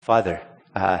Father,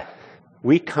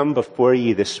 we come before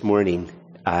you this morning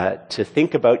to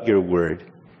think about your word,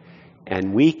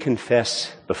 and we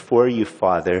confess before you,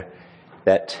 Father,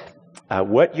 that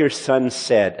what your Son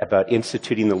said about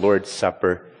instituting the Lord's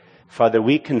Supper, Father,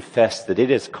 we confess that it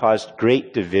has caused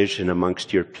great division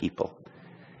amongst your people.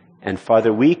 And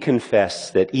Father, we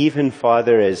confess that even,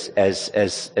 Father, as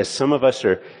some of us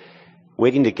are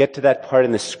waiting to get to that part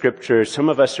in the Scripture, some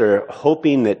of us are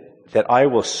hoping that I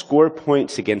will score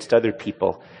points against other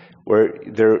people, where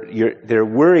they're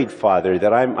worried, Father,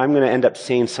 that I'm going to end up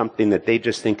saying something that they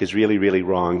just think is really, really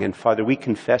wrong. And Father, we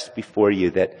confess before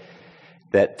you that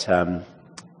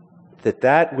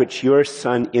which your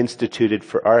Son instituted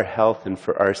for our health and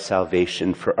for our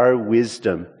salvation, for our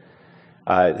wisdom,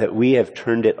 that we have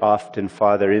turned it often,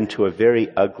 Father, into a very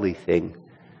ugly thing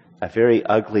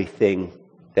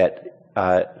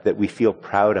that we feel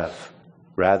proud of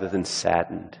rather than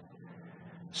saddened.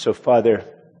 So, Father,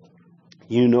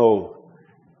 you know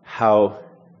how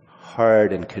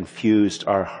hard and confused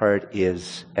our heart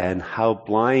is and how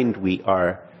blind we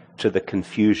are to the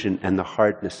confusion and the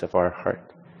hardness of our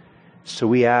heart. So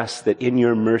we ask that in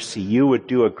your mercy you would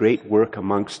do a great work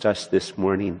amongst us this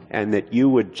morning, and that you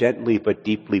would gently but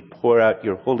deeply pour out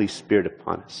your Holy Spirit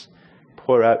upon us.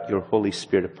 Pour out your Holy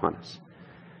Spirit upon us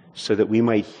so that we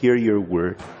might hear your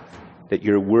word, that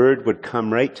your word would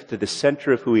come right to the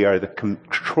center of who we are, the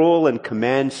control and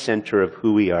command center of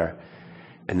who we are,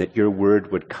 and that your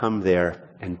word would come there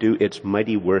and do its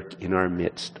mighty work in our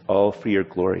midst, all for your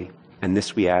glory. And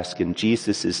this we ask in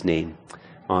Jesus' name.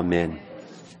 Amen.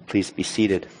 Please be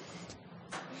seated.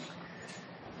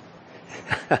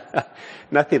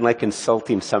 Nothing like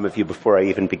insulting some of you before I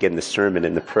even begin the sermon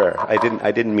and the prayer. I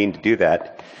didn't mean to do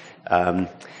that. Some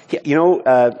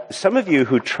of you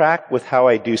who track with how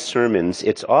I do sermons,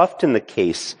 it's often the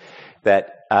case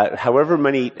that however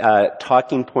many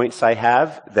talking points I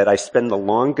have, that I spend the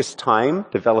longest time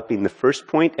developing the first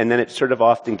point, and then it sort of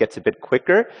often gets a bit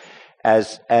quicker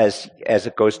as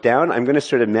it goes down. I'm going to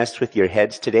sort of mess with your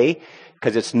heads today,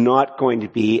 because it's not going to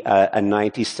be a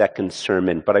 90-second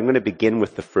sermon, but I'm going to begin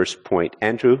with the first point.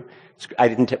 Andrew, I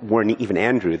didn't warn even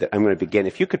Andrew that I'm going to begin.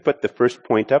 If you could put the first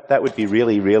point up, that would be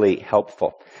really, really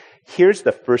helpful. Here's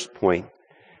the first point.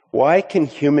 Why can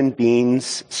human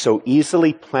beings so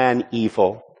easily plan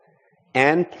evil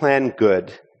and plan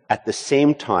good at the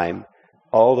same time,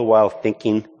 all the while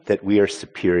thinking that we are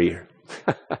superior?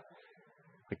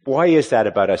 Why is that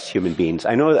about us human beings?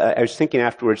 I know I was thinking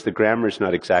afterwards the grammar is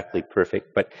not exactly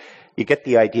perfect, but you get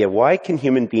the idea. Why can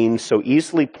human beings so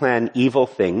easily plan evil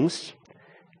things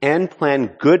and plan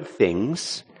good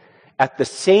things at the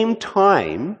same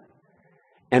time,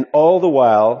 and all the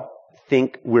while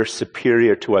think we're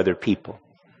superior to other people?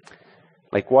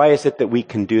 Why is it that we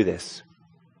can do this?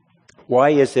 Why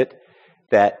is it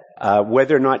that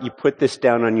whether or not you put this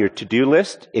down on your to-do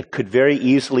list, it could very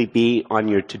easily be on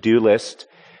your to-do list.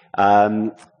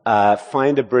 Find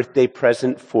a birthday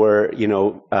present for,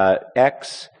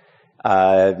 X,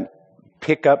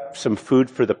 pick up some food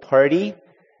for the party,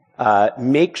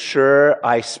 make sure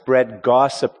I spread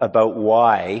gossip about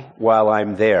Y while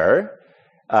I'm there,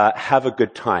 have a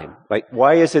good time.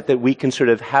 Why is it that we can sort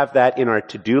of have that in our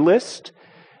to-do list,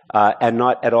 and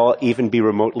not at all even be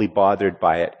remotely bothered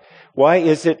by it? Why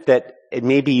is it that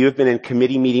maybe you've been in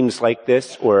committee meetings like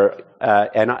this,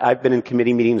 and I've been in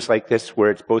committee meetings like this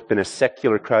where it's both been a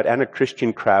secular crowd and a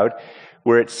Christian crowd,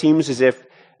 where it seems as if,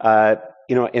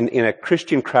 in a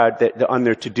Christian crowd that on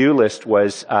their to-do list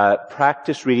was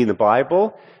practice reading the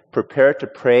Bible, prepare to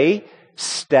pray,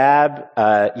 stab,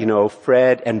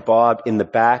 Fred and Bob in the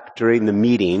back during the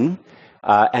meeting,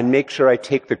 and make sure I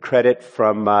take the credit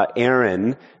from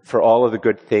Erin for all of the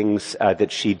good things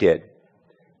that she did.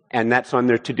 And that's on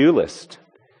their to-do list.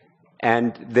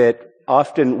 And that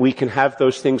often we can have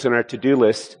those things on our to-do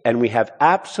list, and we have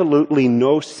absolutely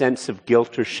no sense of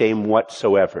guilt or shame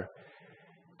whatsoever.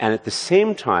 And at the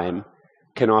same time,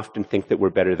 can often think that we're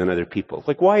better than other people.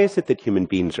 Why is it that human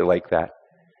beings are like that?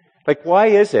 Why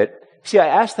is it? See, I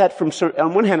ask that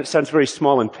on one hand, it sounds very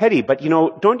small and petty, but,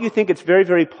 don't you think it's very,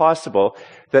 very possible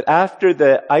that after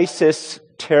the ISIS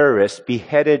terrorists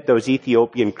beheaded those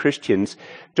Ethiopian Christians,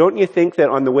 don't you think that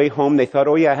on the way home they thought,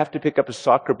 oh yeah, I have to pick up a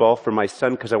soccer ball for my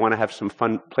son because I want to have some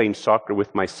fun playing soccer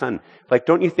with my son?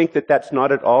 Don't you think that that's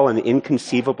not at all an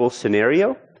inconceivable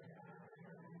scenario?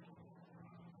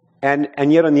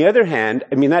 And yet on the other hand,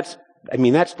 that's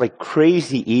like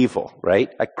crazy evil,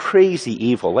 right? A crazy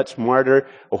evil. Let's martyr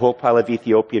a whole pile of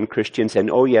Ethiopian Christians,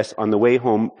 and oh yes, on the way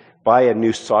home, buy a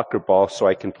new soccer ball so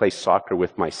I can play soccer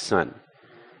with my son.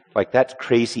 That's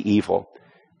crazy evil.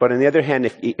 But on the other hand,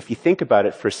 if you think about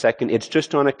it for a second, it's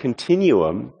just on a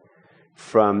continuum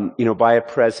from, buy a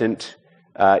present,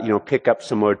 pick up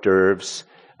some hors d'oeuvres,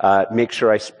 make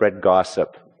sure I spread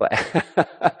gossip.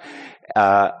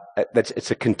 It's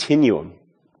a continuum.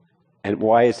 And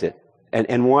why is it?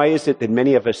 And why is it that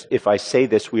many of us, if I say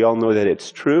this, we all know that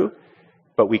it's true,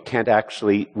 but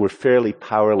we're fairly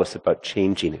powerless about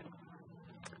changing it?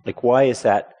 Like, why is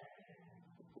that?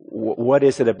 What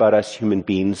is it about us human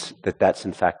beings that that's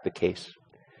in fact the case?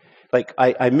 Like,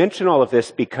 I mention all of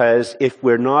this because if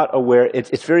we're not aware,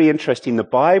 it's very interesting. The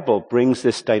Bible brings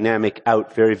this dynamic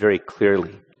out very, very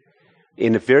clearly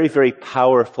in a very, very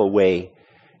powerful way.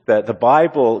 The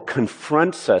Bible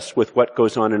confronts us with what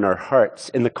goes on in our hearts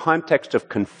in the context of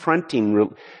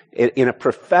confronting, in a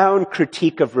profound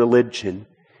critique of religion,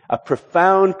 a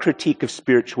profound critique of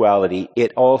spirituality.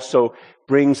 It also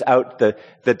brings out the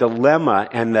dilemma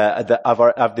and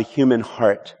of the human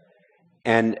heart,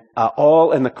 and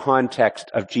all in the context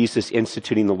of Jesus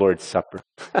instituting the Lord's Supper.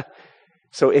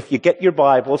 So if you get your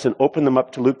Bibles and open them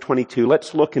up to Luke 22,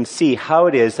 let's look and see how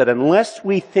it is that unless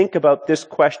we think about this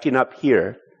question up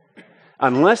here,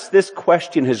 unless this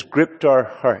question has gripped our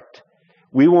heart,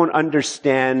 we won't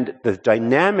understand the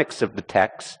dynamics of the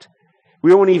text.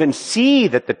 We won't even see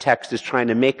that the text is trying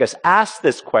to make us ask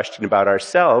this question about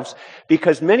ourselves,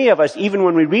 because many of us, even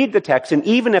when we read the text, and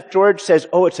even if George says,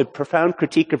 oh, it's a profound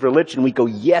critique of religion, we go,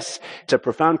 yes, it's a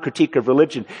profound critique of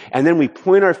religion. And then we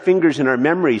point our fingers in our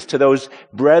memories to those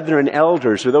brethren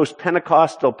elders, or those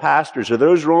Pentecostal pastors, or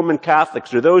those Roman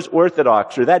Catholics, or those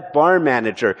Orthodox, or that bar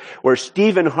manager, or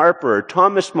Stephen Harper, or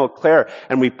Thomas Mulcair,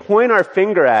 and we point our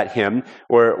finger at him,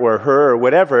 or her, or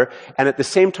whatever, and at the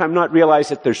same time not realize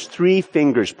that there's three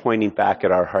fingers pointing back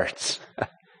at our hearts.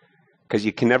 Because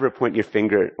you can never point your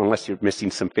finger, unless you're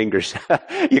missing some fingers,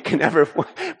 you can never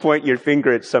point your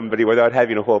finger at somebody without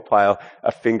having a whole pile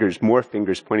of fingers, more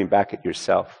fingers pointing back at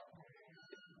yourself.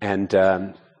 And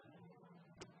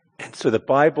so the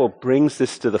Bible brings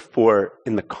this to the fore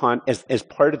in as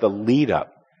part of the lead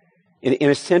up. In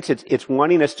a sense, it's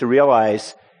wanting us to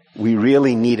realize we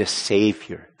really need a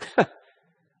Savior.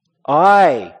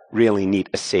 I really need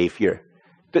a Savior.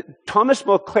 But Thomas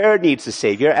Mulcair needs a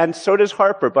Savior, and so does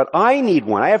Harper, but I need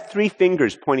one. I have three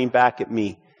fingers pointing back at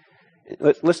me.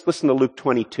 Let's listen to Luke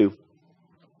 22.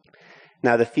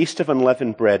 Now the feast of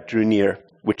unleavened bread drew near,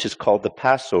 which is called the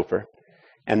Passover,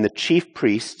 and the chief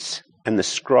priests and the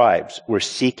scribes were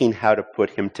seeking how to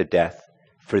put him to death,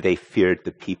 for they feared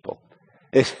the people.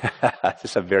 This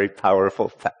is a very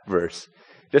powerful verse.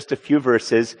 Just a few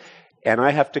verses, and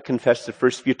I have to confess the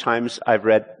first few times I've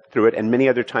read through it, and many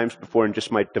other times before in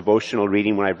just my devotional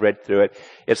reading when I've read through it,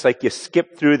 it's like you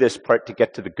skip through this part to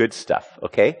get to the good stuff,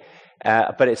 okay?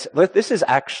 But this is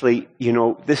actually,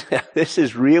 this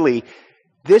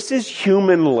is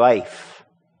human life.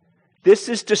 This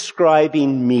is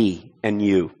describing me and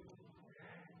you.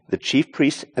 The chief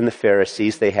priests and the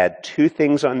Pharisees, they had two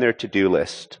things on their to-do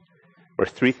list, or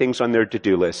three things on their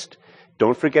to-do list.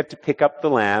 Don't forget to pick up the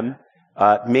lamb.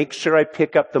 Make sure I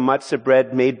pick up the matzah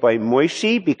bread made by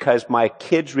Moishi, because my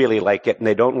kids really like it and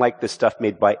they don't like the stuff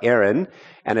made by Aaron,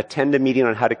 and attend a meeting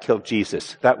on how to kill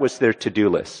Jesus. That was their to-do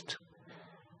list.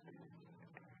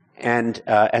 And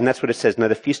that's what it says. Now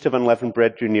the feast of unleavened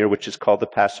bread drew near, which is called the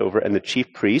Passover, and the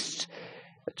chief priests,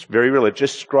 it's very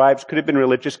religious, scribes, could have been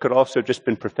religious, could also just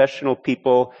been professional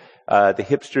people, the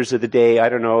hipsters of the day, I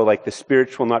don't know, like the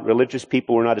spiritual, not religious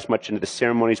people. We're not as much into the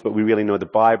ceremonies, but we really know the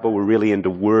Bible. We're really into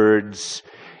words,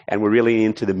 and we're really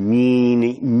into the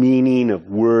meaning of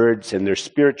words, and they're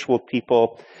spiritual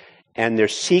people, and they're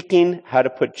seeking how to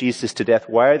put Jesus to death.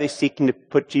 Why are they seeking to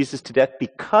put Jesus to death?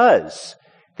 Because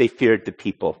they feared the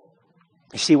people.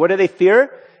 You see, what do they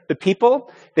fear? The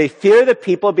people? They fear the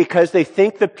people because they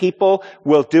think the people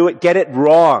will get it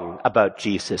wrong about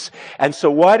Jesus. And so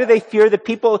why do they fear the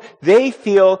people? They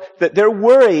feel that they're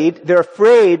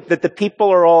afraid that the people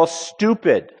are all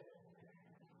stupid.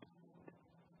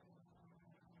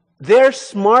 They're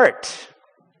smart.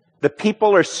 The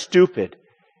people are stupid.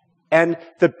 And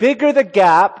the bigger the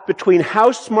gap between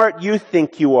how smart you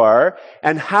think you are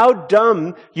and how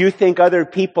dumb you think other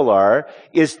people are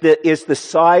is the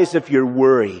size of your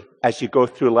worry as you go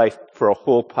through life for a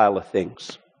whole pile of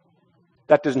things.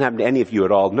 That doesn't happen to any of you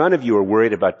at all. None of you are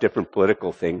worried about different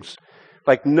political things.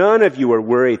 Like, none of you are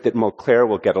worried that Mulcair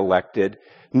will get elected.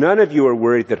 None of you are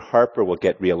worried that Harper will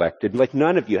get reelected. Like,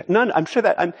 none of you. I'm sure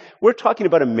that we're talking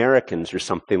about Americans or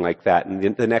something like that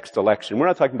in the next election. We're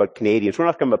not talking about Canadians. We're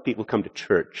not talking about people who come to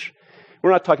church.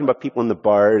 We're not talking about people in the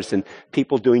bars and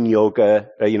people doing yoga,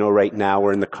 right now,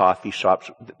 or in the coffee shops.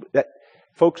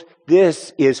 Folks,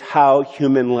 this is how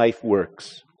human life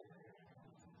works.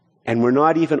 And we're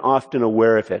not even often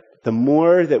aware of it. The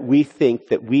more that we think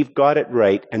that we've got it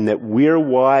right and that we're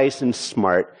wise and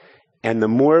smart, and the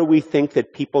more we think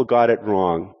that people got it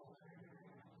wrong,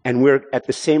 and we're at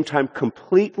the same time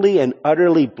completely and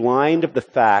utterly blind of the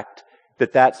fact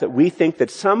that we think that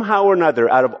somehow or another,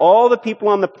 out of all the people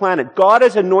on the planet, God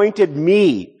has anointed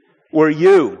me or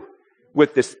you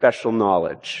with this special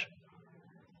knowledge.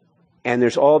 And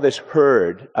there's all this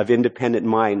herd of independent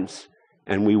minds,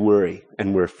 and we worry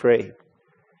and we're afraid.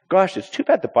 Gosh, it's too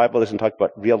bad the Bible doesn't talk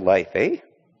about real life, eh?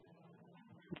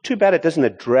 Too bad it doesn't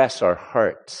address our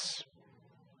hearts.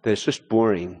 That it's just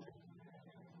boring.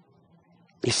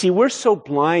 You see, we're so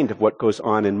blind of what goes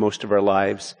on in most of our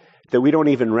lives that we don't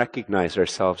even recognize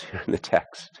ourselves here in the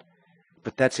text.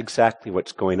 But that's exactly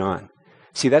what's going on.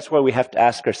 See, that's why we have to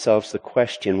ask ourselves the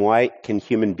question, why can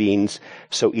human beings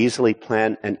so easily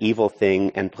plan an evil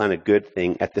thing and plan a good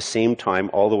thing at the same time,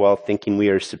 all the while thinking we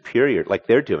are superior, like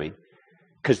they're doing?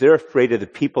 Because they're afraid of the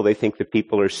people. They think the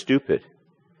people are stupid.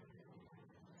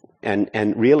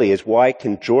 And really is, why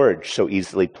can George so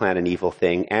easily plan an evil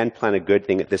thing and plan a good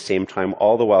thing at the same time,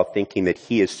 all the while thinking that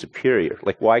he is superior?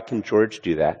 Like, why can George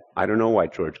do that? I don't know why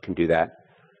George can do that.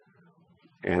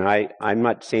 And I'm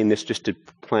not saying this just to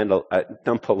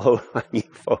dump a load on you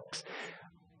folks.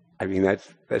 I mean,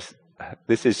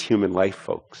 this is human life,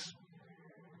 folks.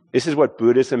 This is what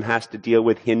Buddhism has to deal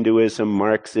with, Hinduism,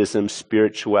 Marxism,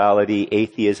 spirituality,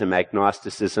 atheism,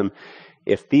 agnosticism.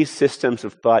 If these systems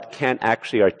of thought can't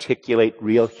actually articulate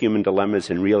real human dilemmas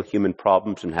and real human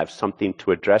problems and have something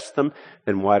to address them,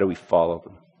 then why do we follow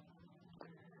them?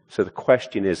 So the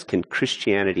question is, can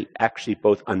Christianity actually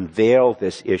both unveil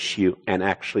this issue and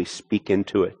actually speak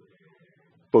into it?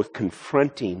 Both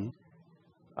confronting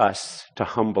us to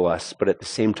humble us, but at the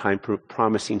same time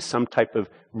promising some type of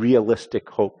realistic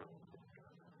hope.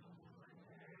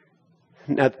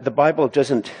 Now, the Bible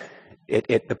doesn't,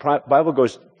 the Bible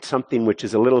goes something which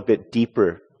is a little bit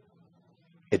deeper.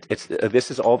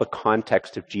 This is all the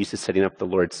context of Jesus setting up the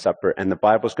Lord's Supper, and the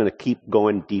Bible's going to keep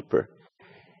going deeper.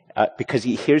 Because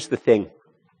here's the thing.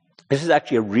 This is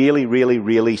actually a really, really,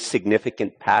 really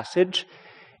significant passage.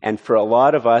 And for a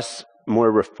lot of us,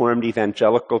 more Reformed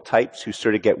evangelical types who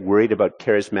sort of get worried about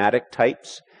charismatic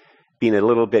types being a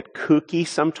little bit kooky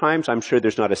sometimes, I'm sure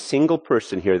there's not a single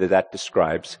person here that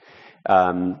describes.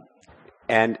 And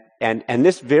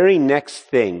this very next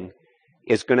thing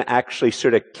is going to actually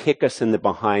sort of kick us in the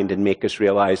behind and make us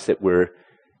realize that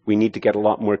we need to get a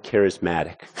lot more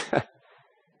charismatic.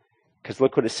 Because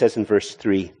look what it says in verse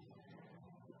 3.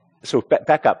 So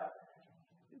back up.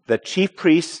 The chief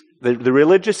priests, the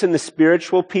religious and the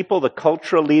spiritual people, the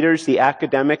cultural leaders, the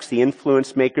academics, the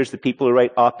influence makers, the people who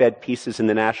write op-ed pieces in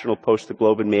the National Post, the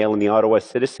Globe and Mail, and the Ottawa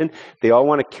Citizen, they all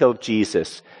want to kill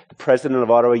Jesus. The president of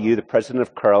Ottawa U, the president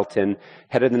of Carleton,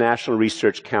 head of the National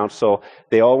Research Council,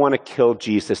 they all want to kill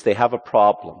Jesus. They have a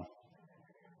problem.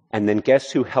 And then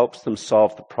guess who helps them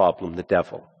solve the problem? The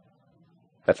devil.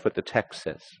 That's what the text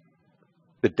says.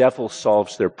 The devil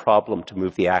solves their problem to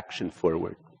move the action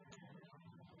forward.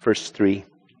 Verse 3.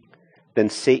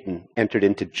 Then Satan entered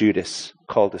into Judas,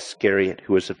 called Iscariot,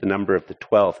 who was of the number of the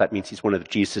 12. That means he's one of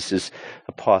Jesus'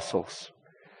 apostles.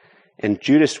 And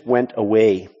Judas went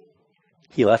away.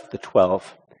 He left the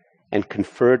 12 and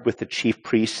conferred with the chief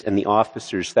priests and the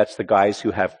officers. That's the guys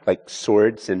who have like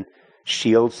swords and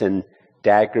shields and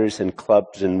daggers and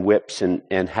clubs and whips and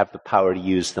have the power to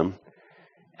use them.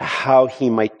 How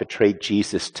he might betray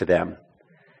Jesus to them.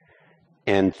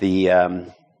 And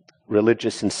the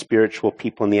religious and spiritual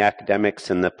people and the academics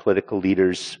and the political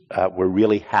leaders were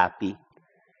really happy.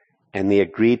 And they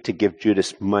agreed to give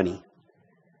Judas money.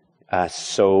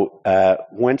 So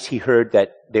once he heard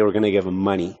that they were going to give him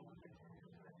money,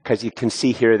 because you can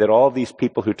see here that all these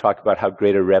people who talk about how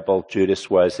great a rebel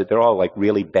Judas was, that they're all like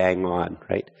really bang on,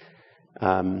 right?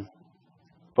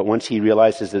 But once he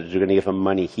realizes that they're going to give him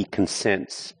money, he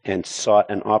consents and sought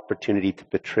an opportunity to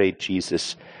betray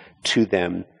Jesus to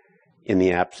them in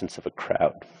the absence of a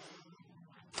crowd.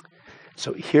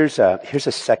 So here's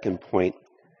a second point.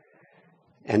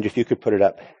 And if you could put it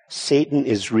up. Satan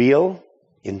is real,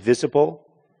 invisible,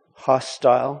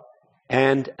 hostile,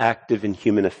 and active in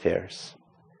human affairs.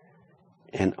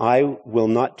 And I will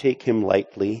not take him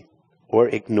lightly, or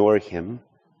ignore him,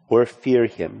 or fear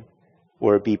him,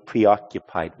 or be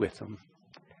preoccupied with him.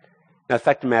 Now, the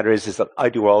fact of the matter is that I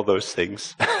do all those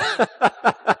things.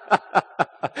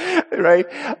 Right?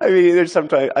 I mean, there's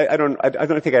sometimes, I don't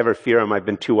think I ever fear him. I've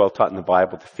been too well taught in the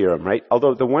Bible to fear him, right?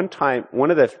 Although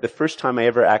the first time I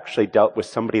ever actually dealt with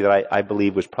somebody that I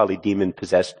believe was probably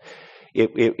demon-possessed,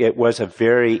 it was a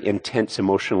very intense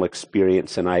emotional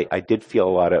experience, and I did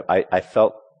feel I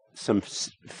felt some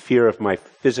fear of my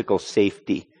physical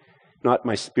safety, not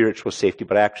my spiritual safety,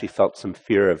 but I actually felt some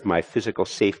fear of my physical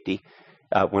safety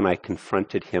when I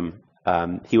confronted him.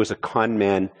 He was a con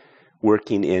man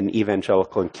working in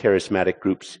evangelical and charismatic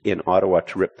groups in Ottawa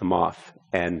to rip them off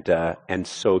and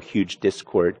sow huge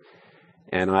discord.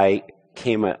 And I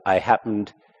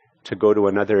happened to go to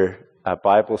another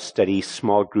Bible study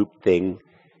small group thing,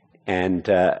 and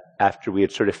after we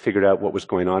had sort of figured out what was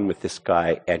going on with this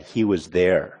guy, and he was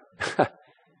there.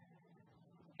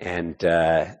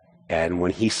 And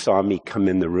when he saw me come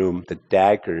in the room, the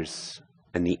daggers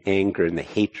and the anger and the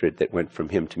hatred that went from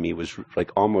him to me was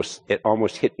like almost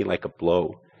hit me like a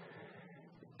blow.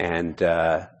 And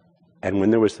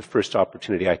when there was the first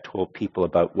opportunity, I told people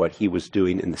about what he was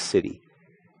doing in the city.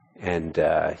 And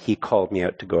he called me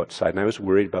out to go outside, and I was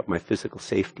worried about my physical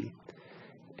safety.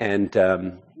 And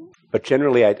but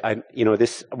generally,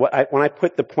 when I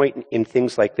put the point in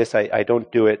things like this, I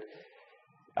don't do it.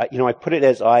 I put it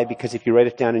as I, because if you write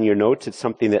it down in your notes, it's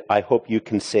something that I hope you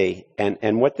can say.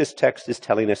 And what this text is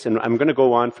telling us, and I'm going to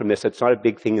go on from this, it's not a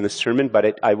big thing in the sermon,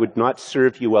 but I would not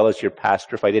serve you well as your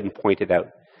pastor if I didn't point it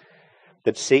out.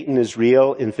 That Satan is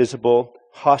real, invisible,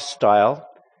 hostile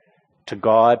to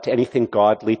God, to anything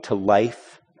godly, to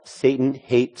life. Satan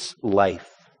hates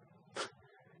life.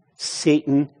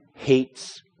 Satan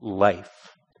hates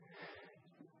life.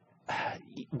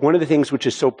 One of the things which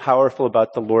is so powerful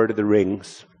about The Lord of the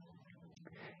Rings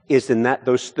is in that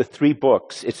the three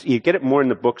books, you get it more in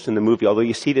the books than the movie, although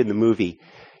you see it in the movie,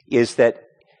 is that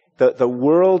the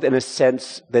world, in a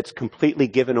sense, that's completely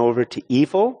given over to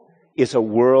evil is a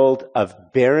world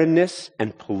of barrenness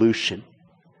and pollution,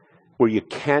 where you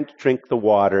can't drink the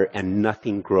water and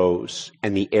nothing grows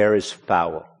and the air is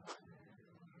foul.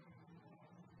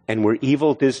 And where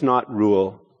evil does not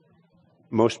rule,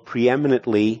 most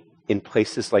preeminently in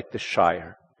places like the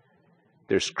Shire.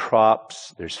 There's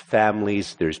crops, there's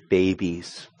families, there's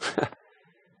babies.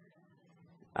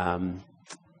 And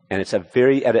it's at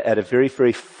a very,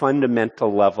 very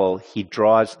fundamental level, he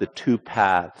draws the two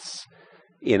paths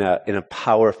in a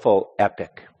powerful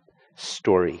epic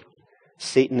story.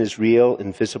 Satan is real,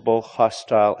 invisible,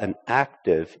 hostile, and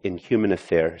active in human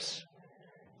affairs.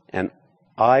 And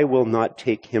I will not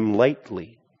take him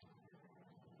lightly,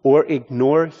 or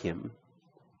ignore him,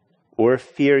 or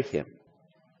fear him,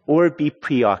 or be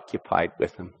preoccupied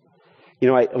with him.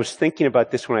 I was thinking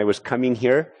about this when I was coming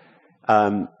here.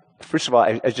 First of all,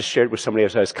 I just shared with somebody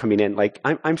as I was coming in, like,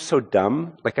 I'm so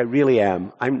dumb. Like, I really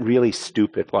am. I'm really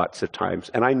stupid lots of times.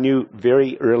 And I knew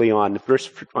very early on,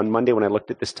 on Monday when I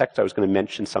looked at this text, I was going to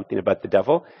mention something about the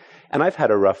devil. And I've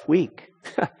had a rough week.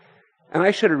 And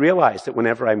I should have realized that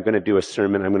whenever I'm going to do a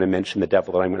sermon, I'm going to mention the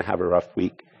devil, that I'm going to have a rough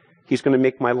week. He's going to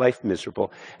make my life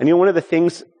miserable. And one of the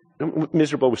things,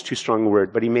 miserable was too strong a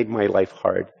word, but he made my life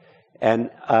hard.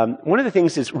 And one of the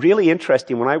things is really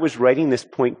interesting. When I was writing this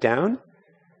point down,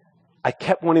 I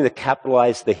kept wanting to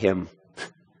capitalize the him,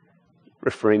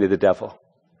 referring to the devil,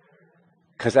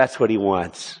 because that's what he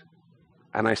wants.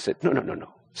 And I said, no,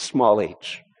 small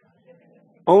h.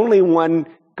 Only one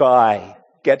guy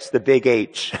gets the big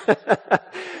H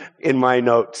in my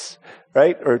notes,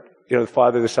 right? Or, the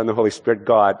Father, the Son, the Holy Spirit,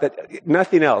 God. But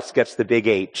nothing else gets the big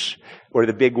H or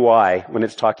the big Y when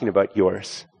it's talking about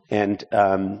yours. And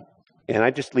I'm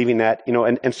just leaving that,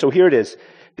 and so here it is.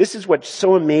 This is what's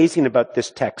so amazing about this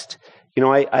text.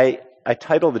 I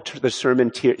titled the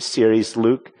sermon series,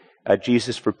 Luke,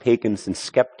 Jesus for Pagans and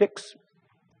Skeptics.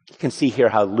 You can see here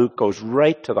how Luke goes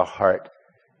right to the heart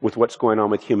with what's going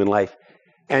on with human life.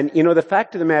 And, the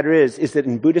fact of the matter is that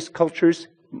in Buddhist cultures,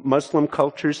 Muslim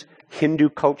cultures, Hindu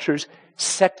cultures,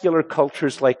 secular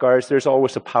cultures like ours, there's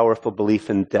always a powerful belief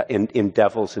in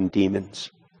devils and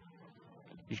demons.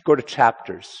 You go to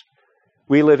chapters.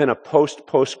 We live in a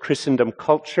post-Christendom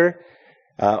culture.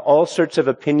 All sorts of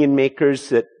opinion makers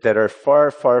that are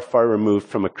far, far, far removed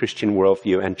from a Christian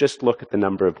worldview. And just look at the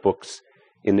number of books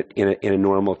in a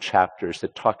normal chapters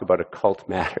that talk about occult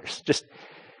matters. Just,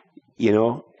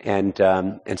 and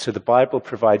so the Bible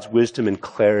provides wisdom and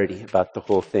clarity about the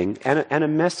whole thing, and a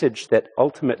message that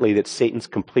ultimately that Satan's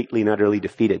completely and utterly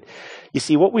defeated. You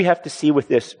see, what we have to see with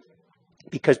this,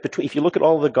 because if you look at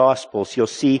all the Gospels, you'll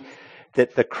see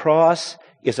that the cross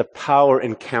is a power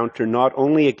encounter not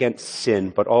only against sin,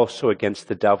 but also against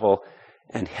the devil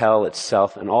and hell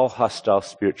itself and all hostile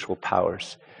spiritual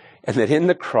powers. And that in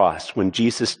the cross, when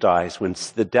Jesus dies, when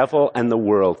the devil and the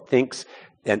world thinks,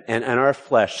 and our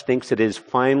flesh thinks it is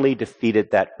finally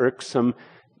defeated that irksome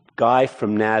guy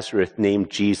from Nazareth named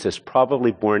Jesus,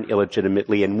 probably born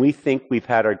illegitimately, and we think we've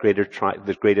had our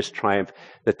the greatest triumph,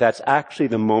 that's actually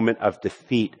the moment of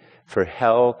defeat for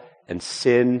hell and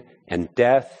sin and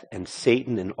death and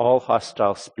Satan and all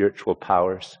hostile spiritual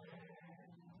powers.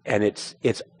 And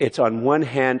it's on one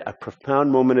hand a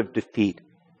profound moment of defeat.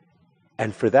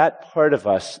 And for that part of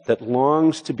us that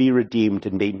longs to be redeemed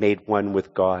and be made one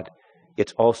with God,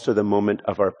 it's also the moment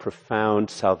of our profound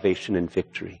salvation and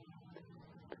victory.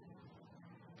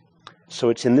 So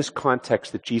it's in this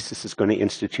context that Jesus is going to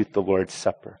institute the Lord's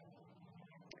Supper.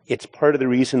 It's part of the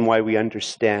reason why we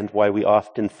understand, why we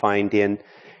often find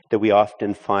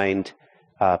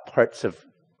parts of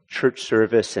church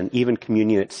service and even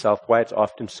communion itself, why it's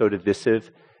often so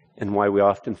divisive and why we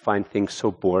often find things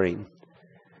so boring.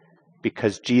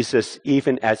 Because Jesus,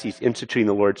 even as he's instituting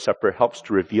the Lord's Supper, helps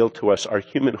to reveal to us our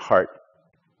human heart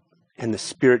and the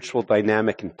spiritual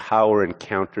dynamic and power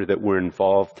encounter that we're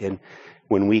involved in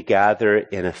when we gather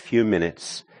in a few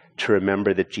minutes to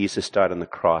remember that Jesus died on the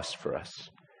cross for us,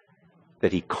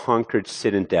 that he conquered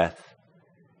sin and death,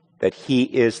 that he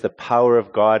is the power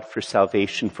of God for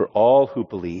salvation for all who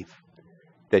believe,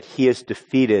 that he has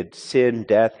defeated sin,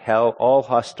 death, hell, all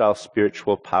hostile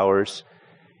spiritual powers,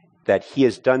 that he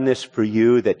has done this for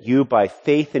you, that you by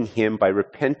faith in him, by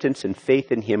repentance and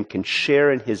faith in him, can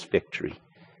share in his victory.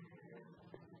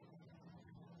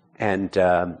 And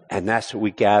that's what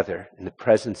we gather in the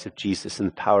presence of Jesus and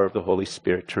the power of the Holy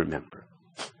Spirit to remember.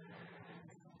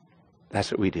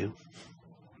 That's what we do.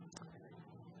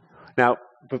 Now,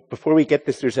 but before we get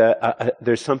this,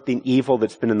 there's something evil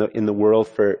that's been in the world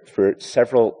for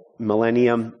several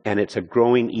millennium, and it's a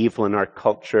growing evil in our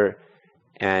culture.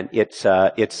 And it's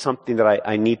something that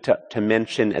I need to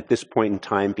mention at this point in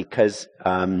time because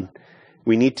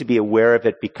we need to be aware of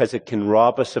it because it can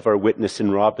rob us of our witness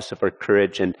and rob us of our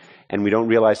courage, and we don't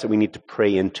realize that we need to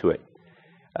pray into it.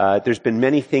 There's been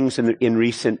many things in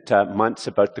recent months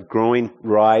about the growing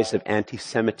rise of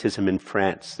anti-Semitism in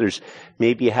France.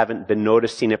 Maybe you haven't been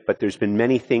noticing it, but there's been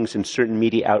many things in certain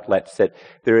media outlets that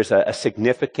there is a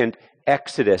significant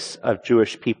exodus of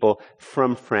Jewish people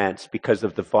from France because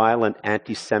of the violent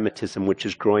anti-Semitism which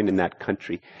is growing in that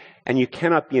country. And you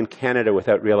cannot be in Canada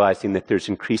without realizing that there's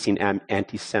increasing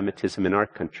anti-Semitism in our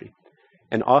country.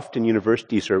 And often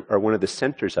universities are one of the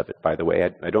centers of it, by the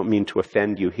way. I don't mean to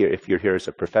offend you here if you're here as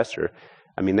a professor.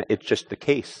 I mean, it's just the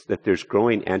case that there's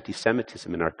growing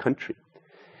anti-Semitism in our country.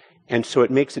 And so it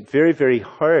makes it very, very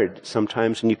hard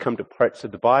sometimes when you come to parts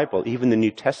of the Bible, even the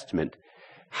New Testament.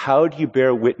 How do you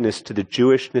bear witness to the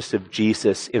Jewishness of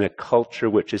Jesus in a culture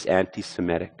which is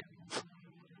anti-Semitic?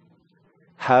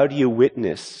 How do you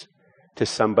witness to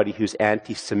somebody who's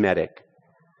anti-Semitic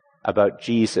about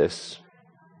Jesus,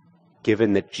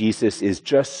 given that Jesus is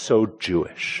just so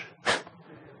Jewish?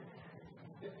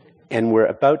 And we're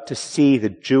about to see the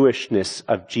Jewishness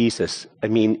of Jesus. I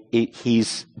mean,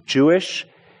 he's Jewish.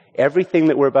 Everything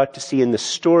that we're about to see in the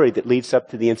story that leads up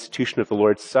to the institution of the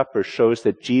Lord's Supper shows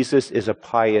that Jesus is a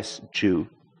pious Jew.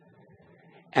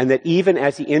 And that even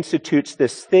as he institutes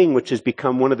this thing, which has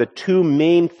become one of the two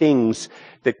main things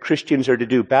that Christians are to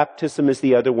do, baptism is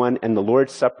the other one, and the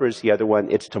Lord's Supper is the other one.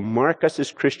 It's to mark us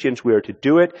as Christians. We are to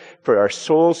do it for our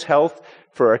soul's health,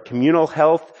 for our communal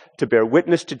health, to bear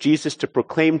witness to Jesus, to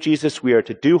proclaim Jesus. We are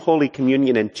to do Holy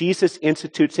Communion, and Jesus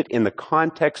institutes it in the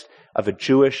context of a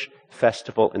Jewish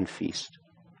festival and feast.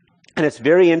 And it's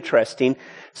very interesting.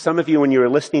 Some of you, when you were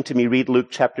listening to me read Luke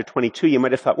chapter 22, you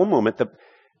might have thought, one moment,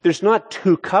 there's not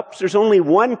two cups. There's only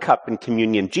one cup in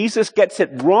communion. Jesus gets it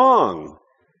wrong.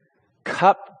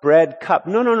 Cup, bread, cup.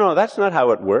 No. That's not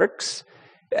how it works.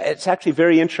 It's actually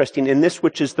very interesting. In this,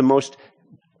 which is the most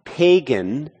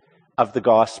pagan of the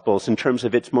Gospels, in terms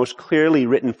of it's most clearly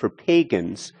written for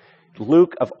pagans,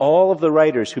 Luke, of all of the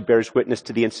writers who bears witness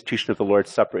to the institution of the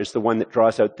Lord's Supper, is the one that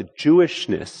draws out the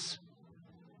Jewishness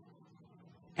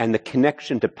and the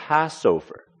connection to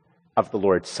Passover of the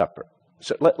Lord's Supper.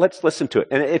 So let's listen to it.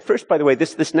 And at first, by the way,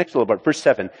 this next little part, verse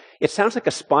 7, it sounds like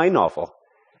a spy novel.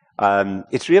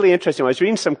 It's really interesting. I was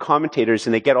reading some commentators,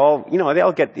 and they get all,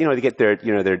 they get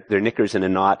their knickers in a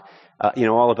knot,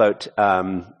 all about,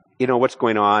 what's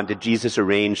going on. Did Jesus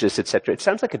arrange this, etc. It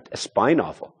sounds like a spy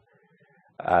novel.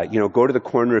 Go to the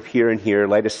corner of here and here,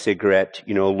 light a cigarette,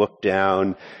 look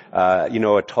down,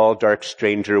 a tall, dark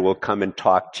stranger will come and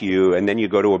talk to you, and then you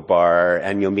go to a bar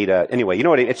and you'll meet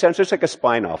it sounds just like a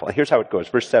spy novel. Here's how it goes.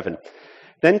 Verse 7.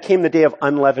 Then came the day of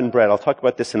unleavened bread. I'll talk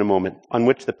about this in a moment, on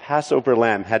which the Passover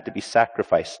lamb had to be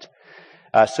sacrificed.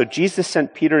 So Jesus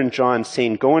sent Peter and John,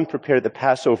 saying, "Go and prepare the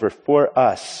Passover for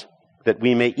us, that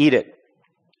we may eat it."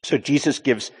 So Jesus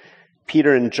gives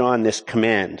Peter and John this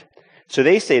command. So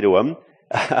they say to him,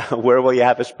 "Where will you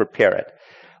have us prepare it?"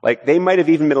 Like, they might have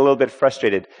even been a little bit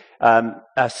frustrated.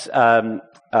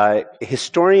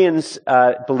 Historians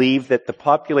believe that the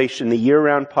population, the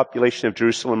year-round population of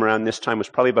Jerusalem around this time was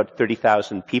probably about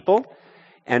 30,000 people.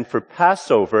 And for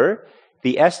Passover,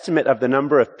 the estimate of the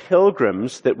number of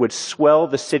pilgrims that would swell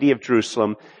the city of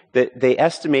Jerusalem, that they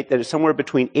estimate that somewhere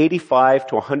between 85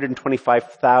 to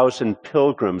 125,000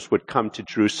 pilgrims would come to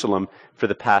Jerusalem for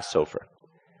the Passover.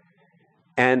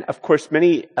 And of course,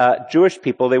 many Jewish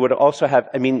people, they would also have,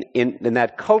 in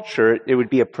that culture, it would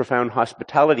be a profound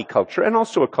hospitality culture and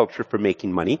also a culture for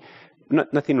making money.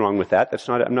 Nothing wrong with that.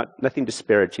 Nothing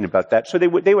disparaging about that. So they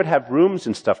would have rooms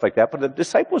and stuff like that. But the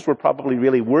disciples were probably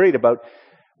really worried about,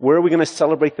 where are we going to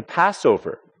celebrate the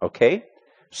Passover? Okay?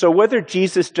 So whether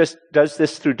Jesus just does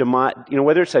this through,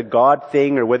 whether it's a God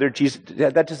thing or whether Jesus,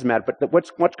 that doesn't matter. But what's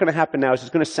going to happen now is it's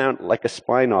going to sound like a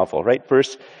spy novel, right?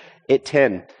 Verse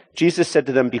 10. Jesus said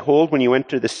to them, "Behold, when you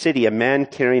enter the city, a man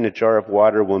carrying a jar of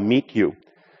water will meet you."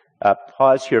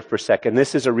 Pause here for a second.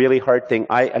 This is a really hard thing.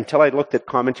 Until I looked at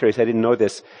commentaries, I didn't know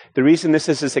this. The reason this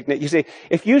is a significant, you say,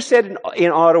 if you said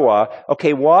in Ottawa,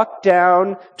 okay, walk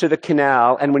down to the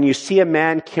canal, and when you see a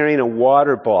man carrying a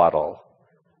water bottle,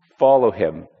 follow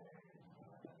him.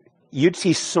 You'd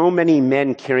see so many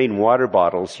men carrying water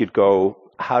bottles, you'd go,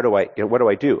 what do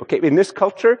I do? Okay, in this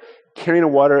culture, carrying a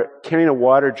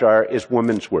water jar is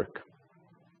woman's work.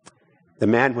 The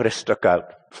man would have stuck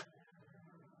out.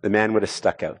 The man would have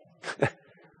stuck out.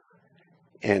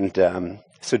 And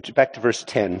so back to verse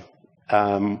 10.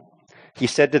 He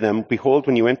said to them, "Behold,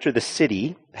 when you have entered the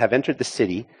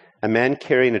city, a man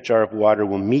carrying a jar of water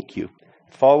will meet you.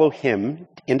 Follow him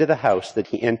into the house that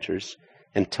he enters,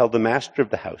 and tell the master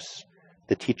of the house,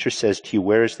 'The teacher says to you,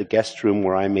 where is the guest room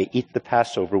where I may eat the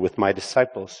Passover with my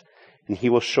disciples?' And he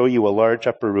will show you a large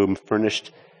upper room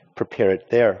furnished. Prepare it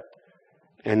there."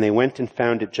 And they went and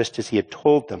found it just as he had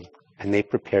told them, and they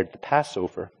prepared the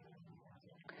Passover.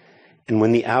 And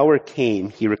when the hour came,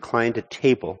 he reclined at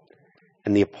table,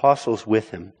 and the apostles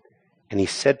with him. And he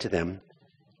said to them,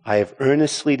 "I have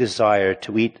earnestly desired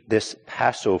to eat this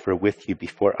Passover with you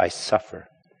before I suffer."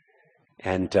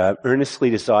 And earnestly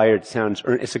desired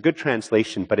it's a good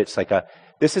translation, but it's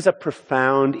this is a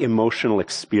profound emotional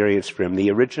experience for him.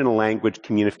 The original language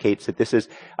communicates that this is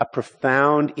a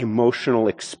profound emotional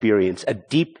experience, a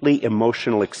deeply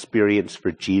emotional experience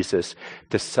for Jesus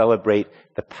to celebrate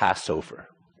the Passover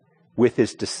with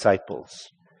his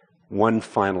disciples one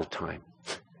final time.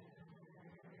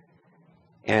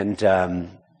 And,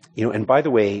 and by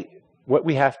the way, what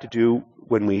we have to do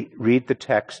when we read the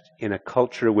text in a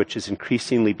culture which is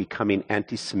increasingly becoming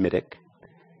anti-Semitic,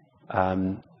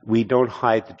 we don't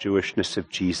hide the Jewishness of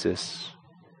Jesus.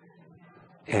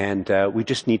 And we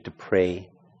just need to pray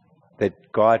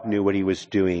that God knew what he was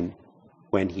doing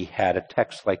when he had a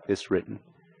text like this written.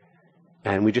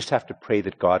 And we just have to pray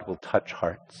that God will touch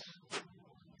hearts.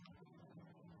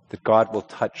 That God will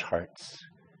touch hearts.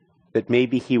 That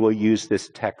maybe he will use this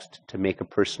text to make a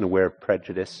person aware of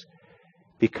prejudice.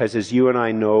 Because as you and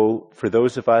I know, for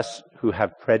those of us who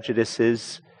have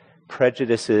prejudices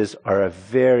are a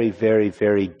very, very,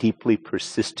 very deeply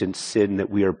persistent sin that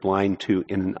we are blind to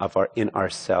in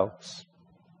ourselves.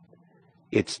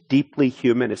 It's deeply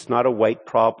human. It's not a white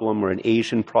problem or an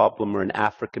Asian problem or an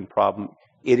African problem.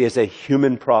 It is a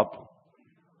human problem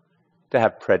to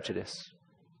have prejudice.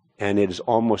 And it is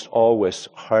almost always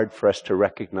hard for us to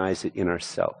recognize it in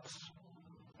ourselves.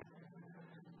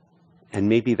 And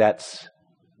maybe that's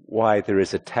why there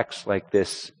is a text like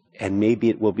this, and maybe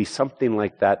it will be something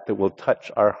like that that will touch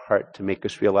our heart to make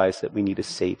us realize that we need a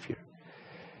Savior.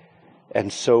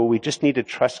 And so we just need to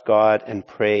trust God and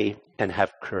pray and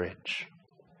have courage.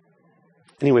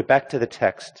 Anyway, back to the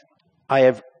text. I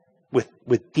have,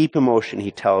 with deep emotion,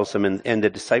 he tells them, and the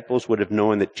disciples would have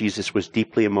known that Jesus was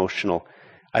deeply emotional.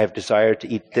 "I have desired to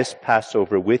eat this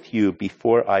Passover with you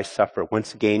before I suffer."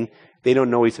 Once again, they don't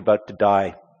know he's about to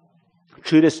die.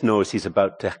 Judas knows he's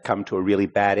about to come to a really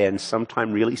bad end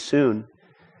sometime really soon.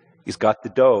 He's got the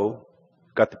dough,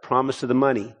 got the promise of the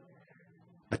money,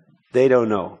 but they don't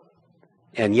know.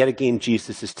 And yet again,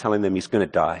 Jesus is telling them he's going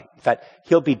to die. In fact,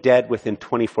 he'll be dead within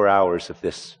 24 hours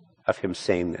of him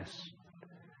saying this.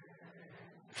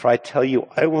 "For I tell you,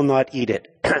 I will not eat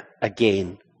it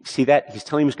again." See that? He's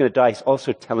telling him he's going to die. He's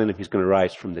also telling him he's going to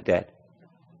rise from the dead.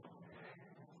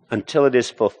 until it is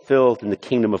fulfilled in the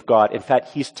kingdom of God. In fact,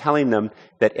 he's telling them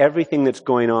that everything that's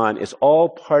going on is all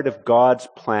part of God's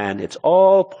plan. It's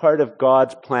all part of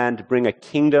God's plan to bring a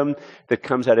kingdom that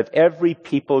comes out of every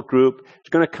people group. It's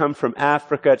going to come from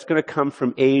Africa. It's going to come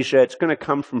from Asia. It's going to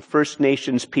come from First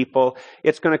Nations people.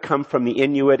 It's going to come from the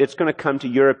Inuit. It's going to come to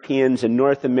Europeans and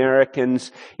North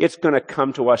Americans. It's going to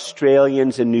come to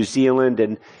Australians and New Zealand,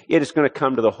 and it is going to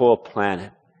come to the whole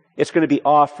planet. It's going to be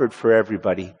offered for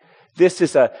everybody. This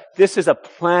is a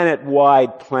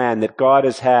planet-wide plan that God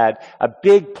has had, a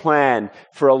big plan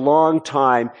for a long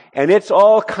time, and it's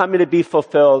all coming to be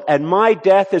fulfilled. And my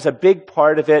death is a big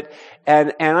part of it,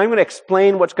 and I'm going to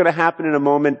explain what's going to happen in a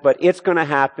moment, but it's going to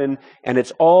happen, and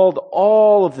it's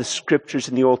all of the scriptures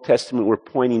in the Old Testament were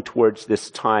pointing towards this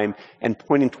time, and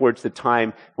pointing towards the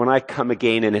time when I come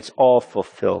again, and it's all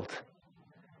fulfilled.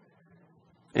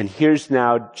 And here's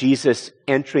now Jesus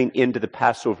entering into the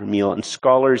Passover meal. And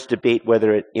scholars debate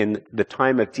whether in the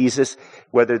time of Jesus,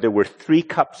 whether there were 3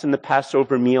 cups in the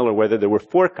Passover meal or whether there were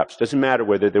 4 cups. Doesn't matter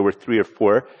whether there were 3 or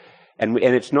 4. And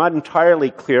it's not entirely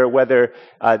clear whether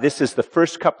this is the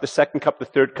first cup, the second cup, the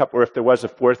third cup, or if there was a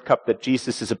 4th cup that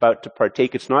Jesus is about to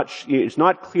partake. It's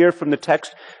not clear from the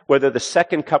text whether the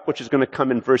second cup, which is going to come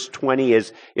in verse 20,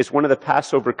 is one of the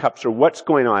Passover cups or what's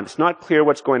going on. It's not clear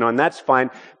what's going on. That's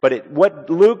fine. But what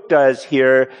Luke does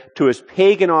here to his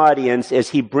pagan audience is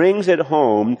he brings it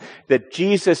home that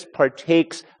Jesus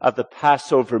partakes of the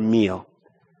Passover meal.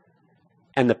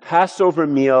 And the Passover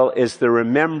meal is the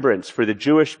remembrance for the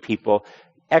Jewish people.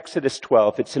 Exodus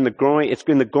 12. It's in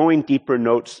the Going Deeper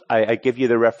notes. I give you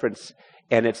the reference,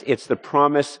 and it's the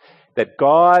promise that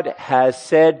God has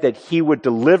said that he would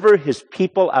deliver his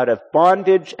people out of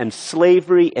bondage and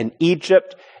slavery in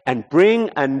Egypt and bring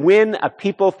and win a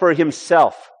people for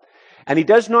himself. And he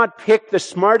does not pick the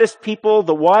smartest people,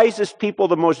 the wisest people,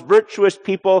 the most virtuous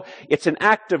people. It's an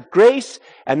act of grace,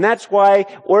 and that's why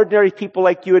ordinary people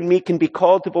like you and me can be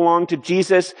called to belong to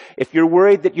Jesus. If you're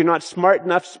worried that you're not smart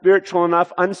enough, spiritual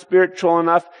enough, unspiritual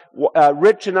enough,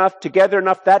 rich enough, together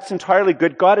enough, that's entirely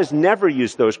good. God has never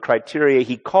used those criteria.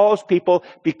 He calls people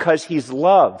because he's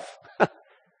love,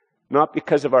 not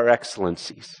because of our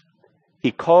excellencies.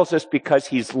 He calls us because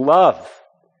he's love.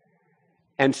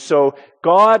 And so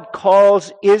God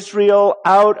calls Israel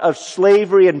out of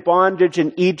slavery and bondage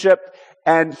in Egypt,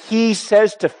 and he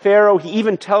says to Pharaoh, he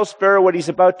even tells Pharaoh what he's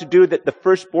about to do, that the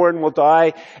firstborn will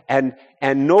die, and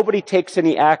nobody takes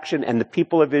any action, and the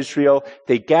people of Israel,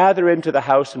 they gather into the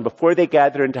house, and before they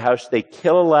gather into the house, they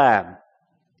kill a lamb.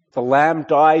 The lamb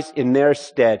dies in their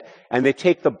stead, and they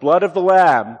take the blood of the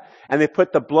lamb, and they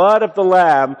put the blood of the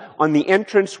lamb on the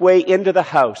entranceway into the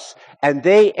house. And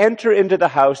they enter into the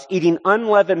house eating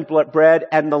unleavened bread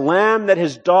and the lamb that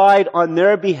has died on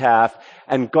their behalf.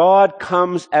 And God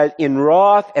comes in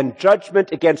wrath and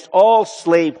judgment against all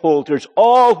slaveholders,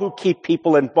 all who keep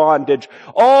people in bondage,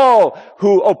 all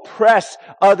who oppress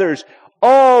others,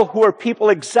 all who are people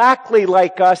exactly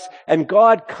like us. And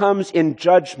God comes in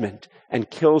judgment and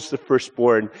kills the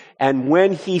firstborn. And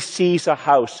when he sees a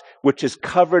house which is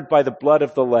covered by the blood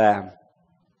of the Lamb,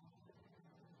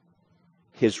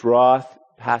 his wrath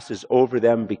passes over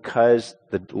them because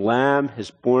the Lamb has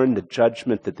borne the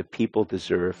judgment that the people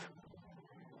deserve.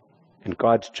 And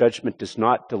God's judgment does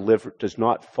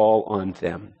not fall on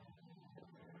them.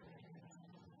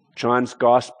 John's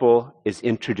gospel is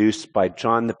introduced by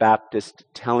John the Baptist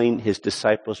telling his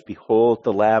disciples, "Behold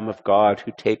the Lamb of God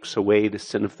who takes away the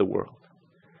sin of the world.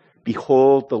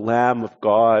 Behold the Lamb of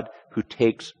God who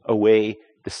takes away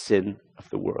the sin of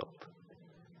the world."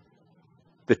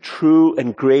 The true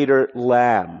and greater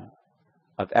Lamb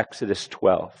of Exodus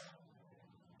 12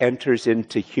 enters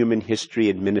into human history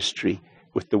and ministry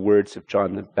with the words of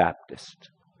John the Baptist.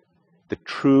 The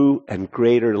true and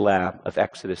greater Lamb of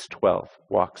Exodus 12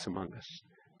 walks among us.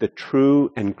 The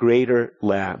true and greater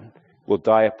Lamb will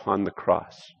die upon the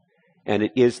cross. And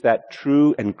it is that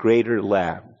true and greater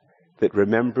Lamb that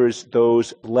remembers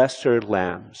those lesser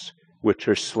lambs which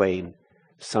are slain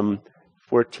some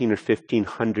 14 or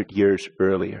 1500 years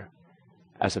earlier,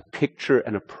 as a picture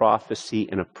and a prophecy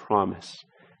and a promise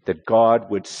that God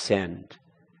would send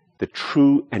the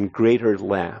true and greater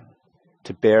Lamb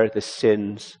to bear the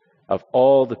sins of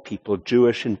all the people,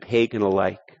 Jewish and pagan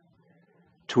alike,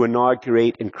 to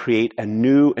inaugurate and create a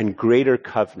new and greater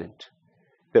covenant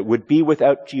that would be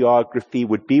without geography,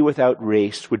 would be without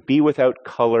race, would be without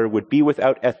color, would be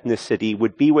without ethnicity,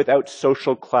 would be without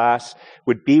social class,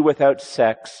 would be without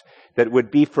sex, that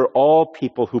would be for all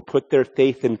people who put their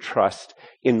faith and trust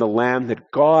in the Lamb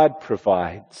that God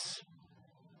provides.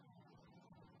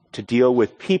 to deal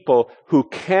with people who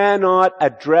cannot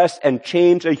address and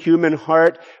change a human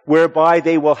heart, whereby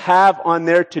they will have on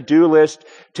their to-do list,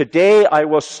 today I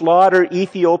will slaughter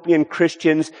Ethiopian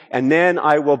Christians, and then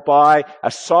I will buy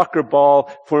a soccer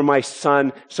ball for my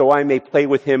son so I may play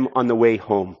with him on the way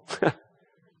home.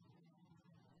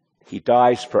 He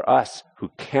dies for us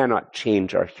who cannot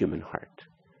change our human heart.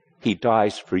 He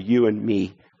dies for you and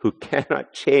me who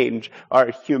cannot change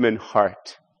our human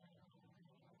heart.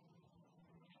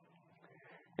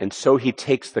 And so he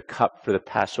takes the cup for the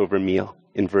Passover meal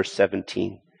in verse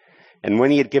 17. And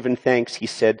when he had given thanks, he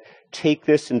said, "Take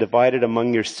this and divide it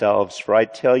among yourselves, for I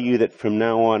tell you that from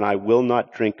now on I will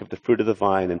not drink of the fruit of the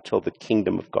vine until the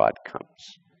kingdom of God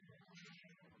comes."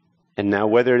 And now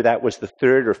whether that was the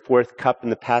third or fourth cup in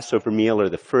the Passover meal or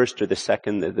the first or the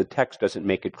second, the text doesn't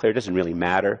make it clear. It doesn't really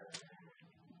matter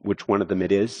which one of them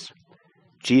it is.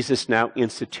 Jesus now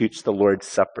institutes the Lord's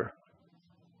Supper,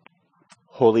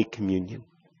 Holy Communion,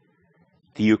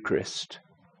 the Eucharist.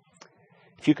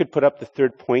 If you could put up the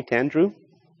third point, Andrew.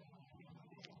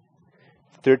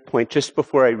 Third point, just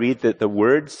before I read the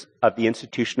words of the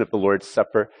institution of the Lord's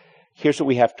Supper, here's what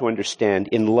we have to understand.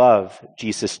 In love,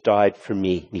 Jesus died for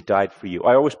me. He died for you.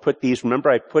 I always put these, remember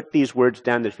I put these words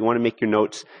down that if you want to make your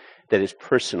notes, that is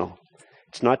personal.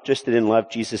 It's not just that in love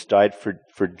Jesus died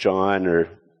for John or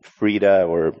Frida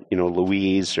or,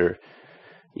 Louise or,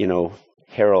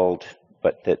 Harold,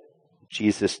 but that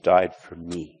Jesus died for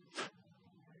me.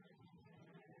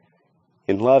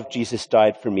 In love, Jesus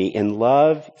died for me. In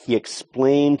love, he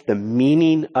explained the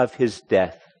meaning of his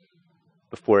death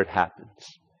before it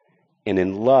happens. And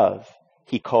in love,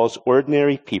 he calls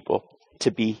ordinary people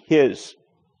to be his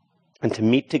and to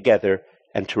meet together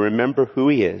and to remember who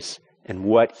he is and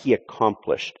what he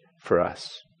accomplished for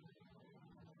us.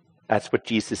 That's what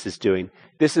Jesus is doing.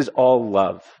 This is all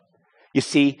love. You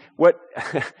see,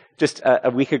 just a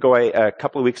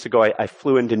couple of weeks ago, I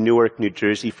flew into Newark, New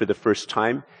Jersey for the first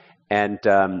time, and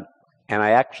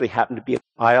I actually happened to be in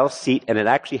the aisle seat, and it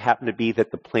actually happened to be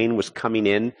that the plane was coming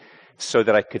in so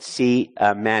that I could see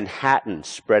Manhattan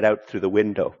spread out through the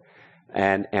window,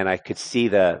 and I could see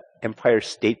the Empire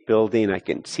State Building. I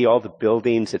can see all the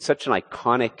buildings. It's such an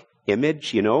iconic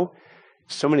image,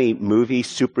 So many movies,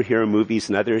 superhero movies,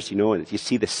 and others, and you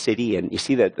see the city, and you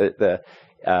see the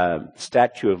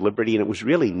Statue of Liberty, and it was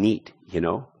really neat,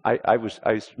 I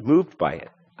was moved by it.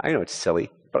 I know it's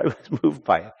silly, but I was moved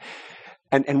by it.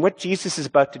 And what Jesus is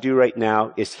about to do right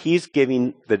now is he's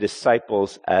giving the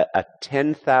disciples a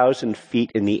 10,000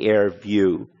 feet in the air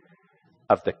view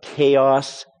of the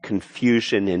chaos,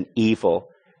 confusion, and evil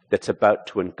that's about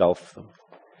to engulf them.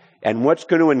 And what's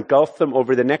going to engulf them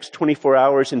over the next 24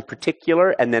 hours in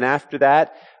particular, and then after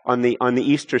that, on the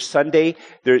Easter Sunday,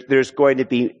 there's going to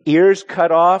be ears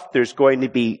cut off. There's going to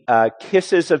be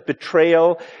kisses of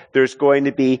betrayal. There's going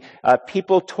to be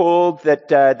people told that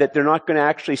they're not going to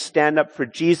actually stand up for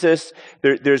Jesus.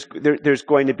 There's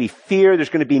going to be fear. There's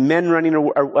going to be men running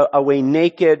away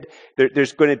naked.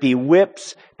 There's going to be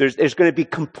whips. There's going to be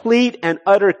complete and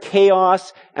utter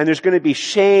chaos, and there's going to be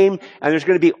shame, and there's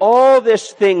going to be all these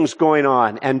things going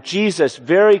on. And Jesus,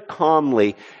 very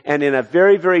calmly and in a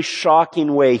very, very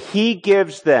shocking way, he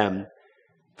gives them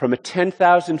from a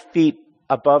 10,000 feet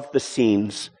above the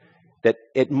scenes that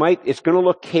it's going to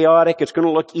look chaotic, it's going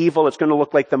to look evil, it's going to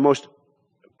look like the most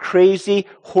crazy,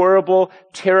 horrible,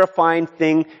 terrifying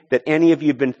thing that any of you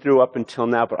have been through up until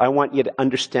now. But I want you to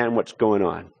understand what's going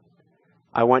on.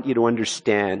 I want you to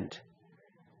understand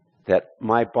that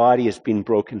my body has been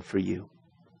broken for you,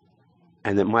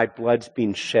 and that my blood's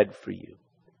been shed for you,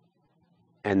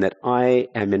 and that I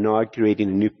am inaugurating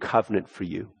a new covenant for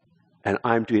you. And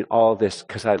I'm doing all this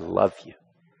because I love you,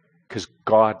 because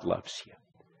God loves you,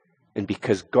 and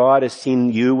because God has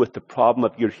seen you with the problem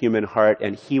of your human heart,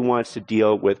 and he wants to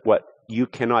deal with what you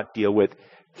cannot deal with.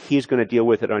 He's going to deal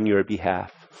with it on your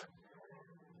behalf.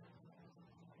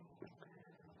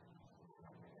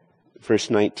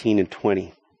 Verse 19 and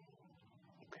 20.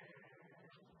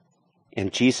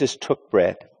 And Jesus took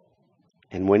bread,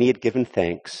 and when he had given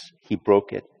thanks, he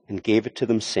broke it and gave it to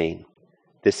them, saying,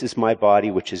 "This is my body,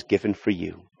 which is given for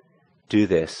you. Do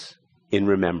this in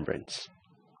remembrance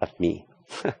of me."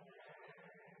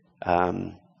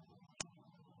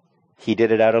 He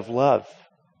did it out of love.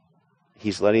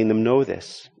 He's letting them know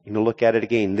this. Look at it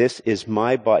again. This is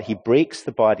my body. He breaks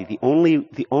the body. The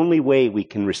only way we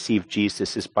can receive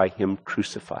Jesus is by him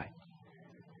crucified.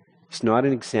 He's not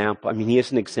an example. He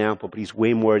is an example, but he's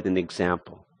way more than an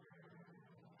example.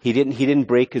 He didn't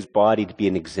break his body to be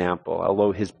an example,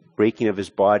 although his breaking of his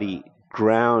body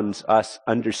grounds us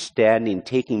understanding,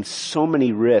 taking so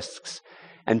many risks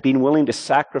and being willing to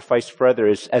sacrifice for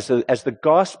others, as the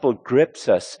gospel grips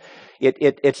us,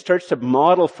 it starts to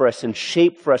model for us and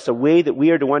shape for us a way that we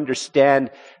are to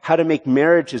understand how to make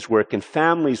marriages work and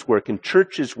families work and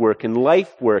churches work and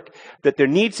life work, that there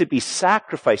needs to be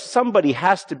sacrifice. Somebody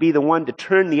has to be the one to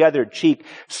turn the other cheek.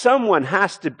 Someone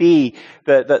has to be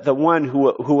the one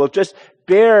who will just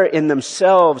bear in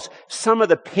themselves some of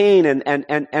the pain and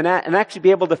actually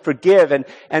be able to forgive.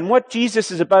 And what Jesus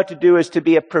is about to do is to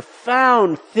be a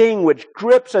profound thing which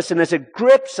grips us. And as it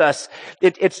grips us,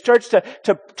 it starts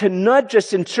to nudge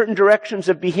us in certain directions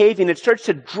of behaving. It starts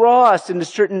to draw us into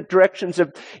certain directions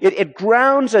of, it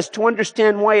grounds us to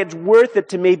understand why it's worth it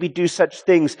to maybe do such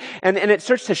things. And it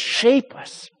starts to shape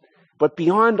us. But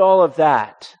beyond all of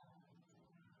that,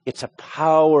 it's a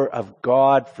power of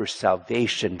God for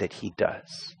salvation that he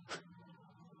does.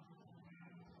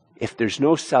 If there's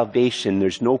no salvation,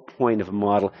 there's no point of a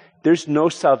model. There's no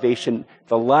salvation.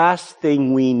 The last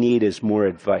thing we need is more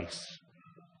advice.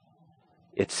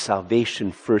 It's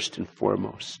salvation first and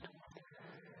foremost.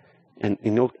 And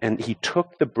he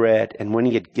took the bread, and when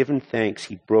he had given thanks,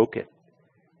 he broke it.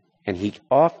 And he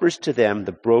offers to them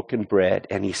the broken bread,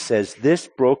 and he says, "This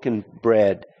broken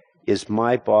bread is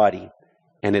my body,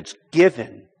 and it's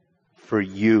given for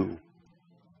you.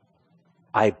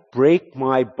 I break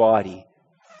my body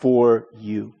for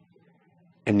you."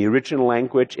 In the original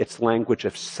language, it's language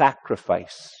of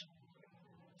sacrifice.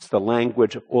 It's the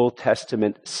language of Old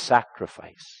Testament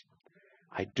sacrifice.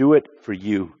 I do it for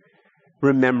you.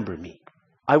 Remember me.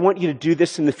 I want you to do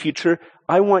this in the future.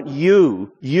 I want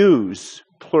yous,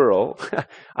 plural.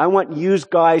 I want yous,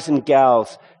 guys and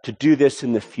gals, to do this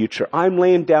in the future. I'm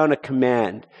laying down a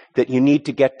command that you need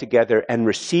to get together and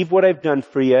receive what I've done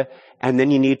for you, and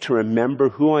then you need to remember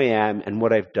who I am and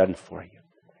what I've done for you.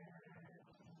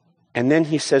 And then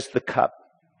he says the cup,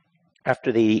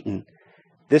 after they've eaten,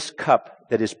 "This cup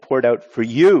that is poured out for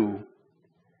you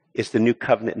is the new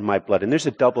covenant in my blood." And there's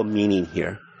a double meaning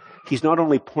here. He's not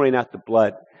only pouring out the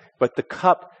blood, but the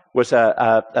cup was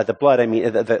the blood,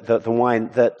 the wine.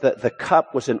 The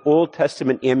cup was an Old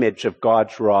Testament image of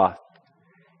God's wrath.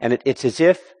 And it's as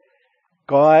if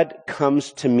God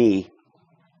comes to me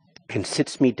and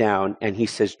sits me down and he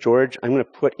says, "George, I'm going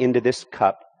to put into this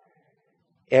cup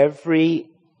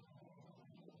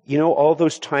all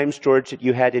those times, George, that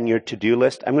you had in your to-do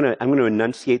list, I'm going to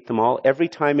enunciate them all. Every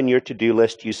time in your to-do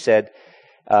list you said,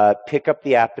 pick up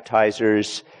the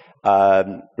appetizers,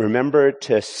 remember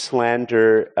to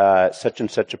slander such and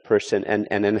such a person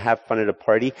and then have fun at a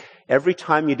party. Every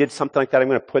time you did something like that, I'm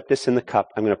going to put this in the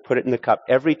cup. I'm going to put it in the cup.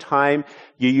 Every time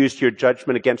you used your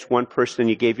judgment against one person and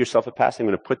you gave yourself a pass, I'm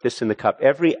going to put this in the cup.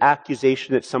 Every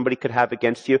accusation that somebody could have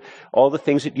against you, all the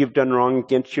things that you've done wrong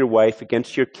against your wife,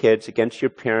 against your kids, against your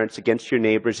parents, against your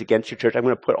neighbors, against your church, I'm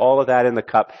going to put all of that in the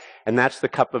cup. And that's the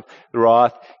cup of the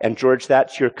wrath. And George,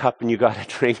 that's your cup and you got to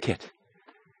drink it."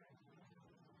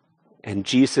 And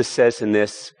Jesus says in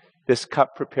this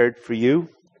cup prepared for you,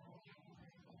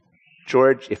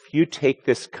 George, if you take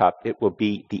this cup, it will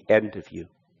be the end of you.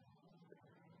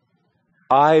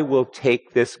 I will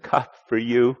take this cup for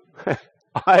you.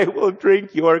 I will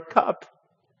drink your cup.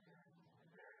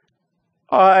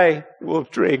 I will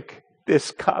drink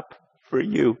this cup for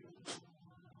you.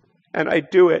 And I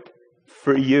do it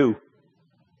for you.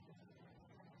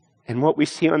 And what we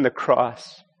see on the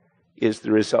cross is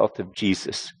the result of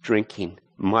Jesus drinking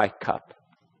my cup.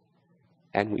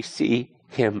 And we see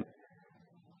him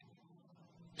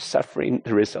suffering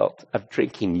the result of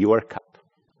drinking your cup.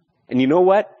 And you know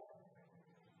what?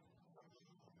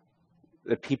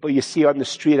 The people you see on the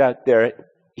street out there,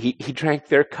 he drank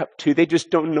their cup too. They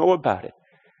just don't know about it.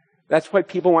 That's why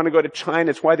people want to go to China.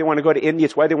 It's why they want to go to India.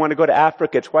 It's why they want to go to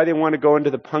Africa. It's why they want to go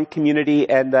into the punk community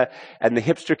and the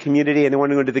hipster community, and they want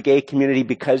to go into the gay community,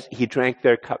 because he drank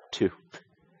their cup too.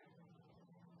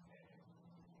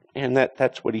 And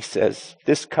that's what he says.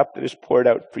 This cup that is poured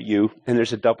out for you, and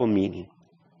there's a double meaning,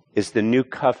 is the new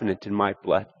covenant in my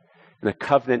blood. And a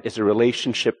covenant is a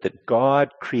relationship that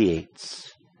God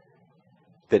creates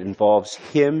that involves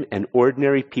him and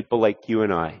ordinary people like you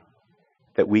and I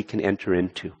that we can enter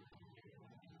into.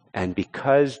 And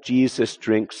because Jesus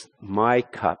drinks my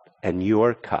cup and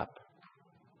your cup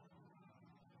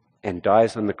and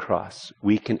dies on the cross,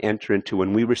 we can enter into,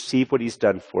 when we receive what he's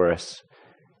done for us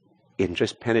in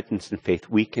just penitence and faith,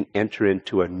 we can enter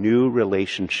into a new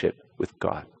relationship with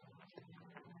God.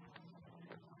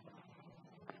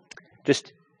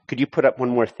 Just, could you put up one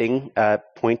more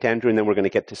point, Andrew, and then we're going to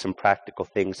get to some practical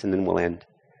things and then we'll end.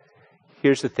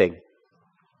 Here's the thing.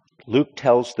 Luke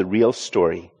tells the real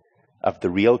story of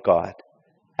the real God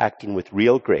acting with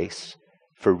real grace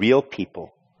for real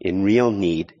people in real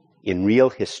need in real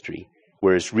history,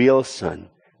 where his real son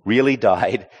really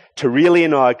died to really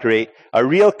inaugurate a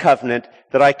real covenant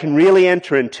that I can really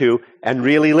enter into and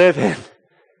really live in.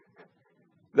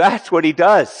 That's what he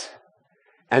does.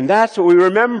 And that's what we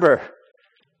remember.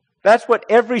 That's what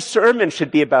every sermon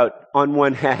should be about on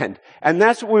one hand. And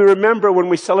that's what we remember when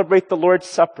we celebrate the Lord's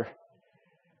Supper.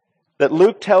 That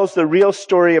Luke tells the real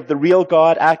story of the real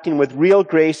God acting with real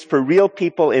grace for real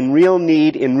people in real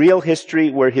need, in real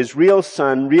history, where his real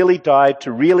son really died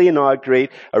to really inaugurate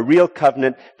a real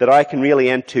covenant that I can really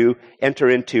enter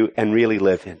into and really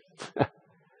live in.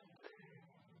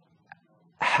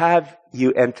 Have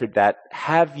you entered that?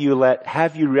 Have you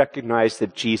recognized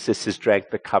that Jesus has drank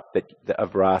the cup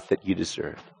of wrath that you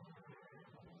deserve?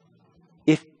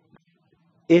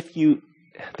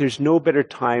 There's no better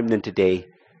time than today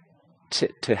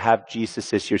to have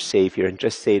Jesus as your Savior and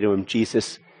just say to him,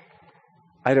 Jesus,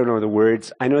 I don't know the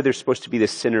words. I know there's supposed to be the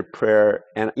sinner prayer.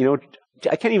 And,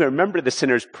 I can't even remember the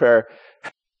sinner's prayer.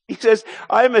 He says,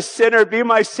 I'm a sinner, be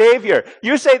my Savior.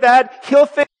 You say that, he'll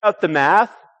figure out the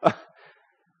math.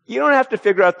 You don't have to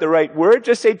figure out the right word.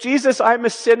 Just say, Jesus, I'm a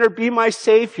sinner, be my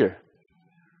Savior.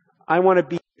 I want to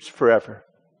be yours forever.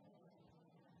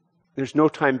 There's no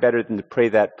time better than to pray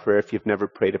that prayer if you've never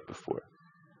prayed it before.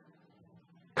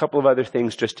 A couple of other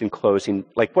things just in closing.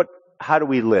 How do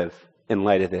we live in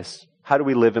light of this? How do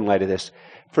we live in light of this?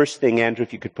 First thing, Andrew,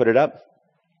 if you could put it up.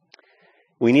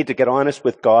 We need to get honest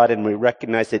with God, and we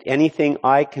recognize that anything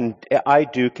I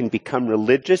do can become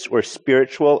religious or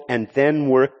spiritual and then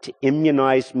work to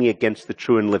immunize me against the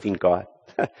true and living God.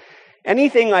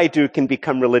 Anything I do can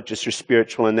become religious or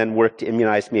spiritual and then work to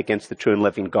immunize me against the true and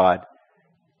living God.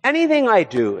 Anything I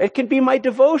do. It can be my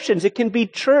devotions. It can be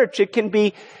church. It can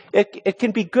be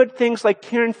good things like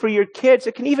caring for your kids.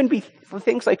 It can even be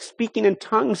things like speaking in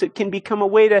tongues. It can become a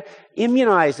way to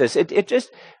immunize us.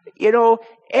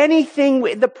 Anything.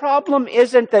 The problem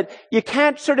isn't that you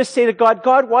can't sort of say to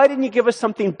God, why didn't you give us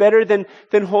something better than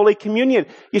Holy Communion?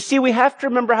 You see, we have to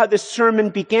remember how this sermon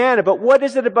began about what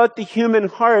is it about the human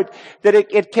heart that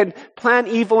it can plan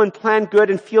evil and plan good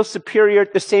and feel superior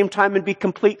at the same time and be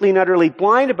completely and utterly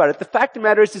blind about it. The fact of the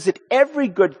matter is that every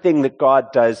good thing that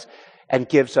God does and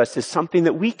gives us is something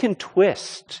that we can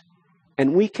twist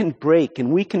and we can break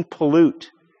and we can pollute.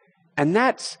 And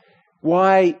that's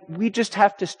why we just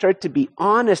have to start to be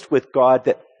honest with God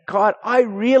that, God, I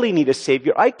really need a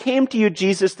Savior. I came to you,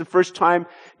 Jesus, the first time.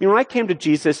 When I came to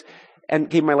Jesus and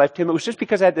gave my life to him, it was just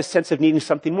because I had this sense of needing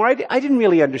something more. I didn't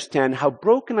really understand how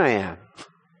broken I am,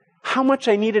 how much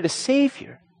I needed a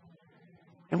Savior.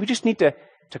 And we just need to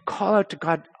call out to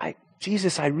God,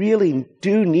 Jesus, I really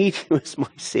do need you as my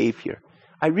Savior.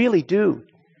 I really do.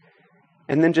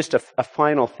 And then just a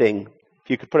final thing. If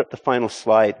you could put up the final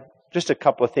slide. Just a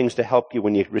couple of things to help you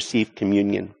when you receive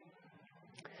communion.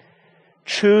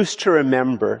 Choose to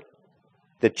remember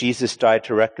that Jesus died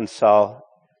to reconcile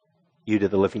you to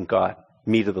the living God,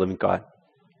 me to the living God.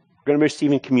 We're going to be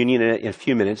receiving communion in a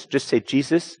few minutes. Just say,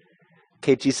 Jesus,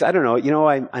 I don't know.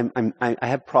 I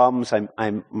have problems.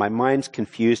 My mind's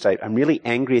confused. I'm really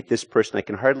angry at this person. I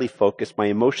can hardly focus. My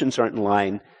emotions aren't in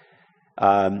line.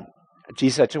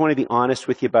 Jesus, I just want to be honest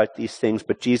with you about these things.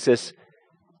 But Jesus,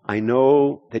 I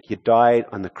know that you died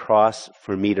on the cross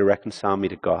for me to reconcile me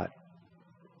to God.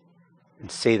 And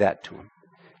say that to him.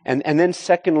 And then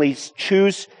secondly,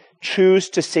 choose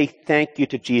to say thank you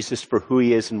to Jesus for who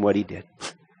he is and what he did.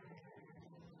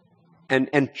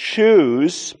 And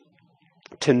choose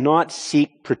to not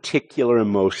seek particular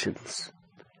emotions.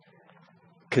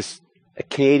 Because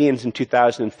Canadians in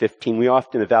 2015, we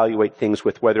often evaluate things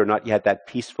with whether or not you had that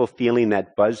peaceful feeling,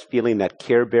 that buzz feeling, that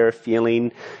Care Bear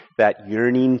feeling, that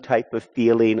yearning type of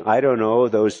feeling, I don't know,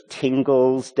 those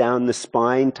tingles down the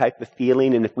spine type of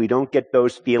feeling. And if we don't get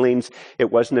those feelings,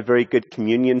 it wasn't a very good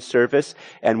communion service.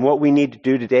 And what we need to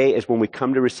do today is when we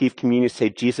come to receive communion, say,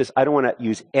 Jesus, I don't want to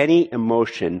use any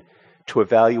emotion to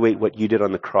evaluate what you did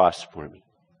on the cross for me.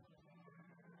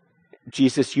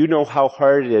 Jesus, you know how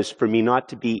hard it is for me not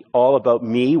to be all about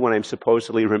me when I'm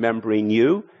supposedly remembering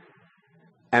you.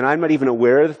 And I'm not even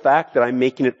aware of the fact that I'm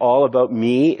making it all about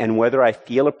me and whether I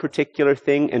feel a particular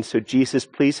thing. And so, Jesus,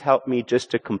 please help me just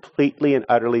to completely and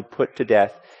utterly put to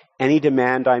death any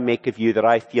demand I make of you that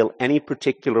I feel any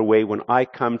particular way when I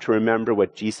come to remember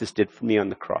what Jesus did for me on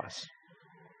the cross.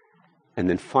 And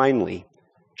then finally,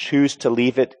 choose to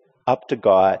leave it up to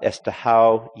God as to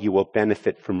how you will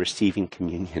benefit from receiving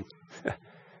communion.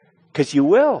 Because you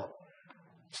will.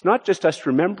 It's not just us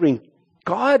remembering.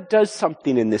 God does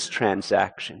something in this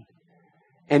transaction.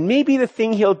 And maybe the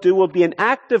thing he'll do will be an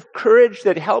act of courage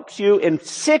that helps you in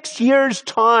 6 years'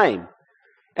 time.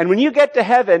 And when you get to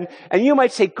heaven, and you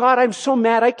might say, God, I'm so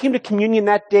mad. I came to communion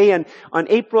that day on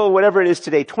April, whatever it is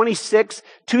today, 26,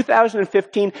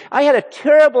 2015. I had a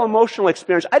terrible emotional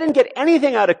experience. I didn't get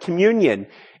anything out of communion.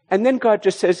 And then God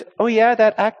just says, oh yeah,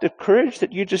 that act of courage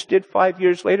that you just did 5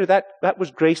 years later, that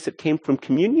was grace that came from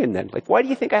communion then. Like, why do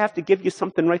you think I have to give you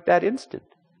something right that instant?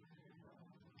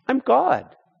 I'm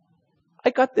God. I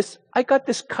got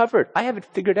this covered. I have it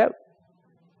figured out.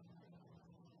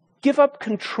 Give up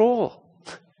control,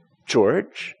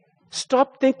 George.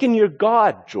 Stop thinking you're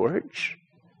God, George.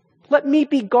 Let me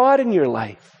be God in your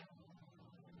life.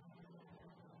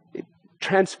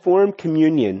 Transform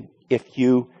communion if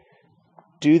you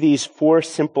do these 4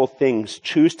 simple things.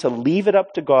 Choose to leave it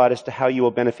up to God as to how you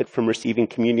will benefit from receiving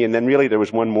communion. Then really there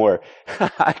was one more.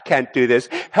 I can't do this.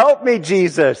 Help me,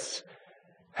 Jesus.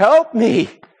 Help me.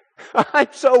 I'm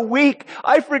so weak.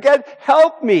 I forget.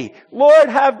 Help me. Lord,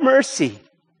 have mercy.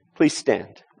 Please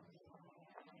stand.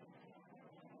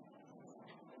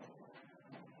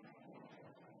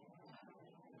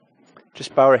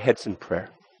 Just bow our heads in prayer.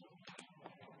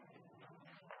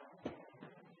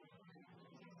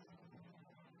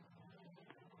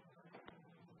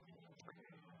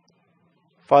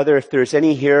 Father, if there's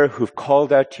any here who've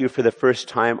called out to you for the first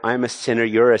time, I'm a sinner,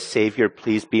 you're a Savior,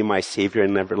 please be my Savior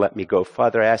and never let me go.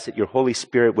 Father, I ask that your Holy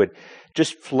Spirit would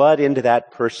just flood into that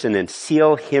person and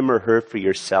seal him or her for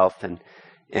yourself and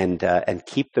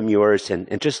keep them yours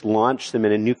and just launch them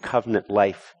in a new covenant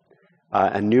life,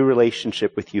 a new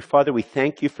relationship with you. Father, we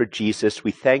thank you for Jesus.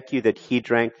 We thank you that he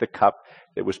drank the cup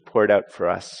that was poured out for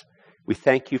us. We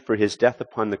thank you for his death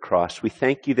upon the cross. We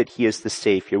thank you that he is the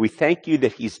Savior. We thank you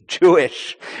that he's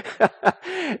Jewish,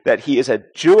 that he is a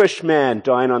Jewish man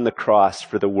dying on the cross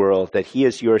for the world, that he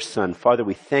is your son. Father,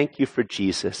 we thank you for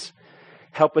Jesus.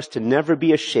 Help us to never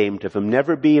be ashamed of him,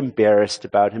 never be embarrassed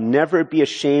about him, never be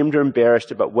ashamed or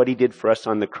embarrassed about what he did for us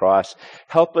on the cross.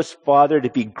 Help us, Father, to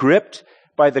be gripped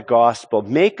by the gospel.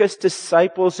 Make us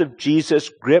disciples of Jesus,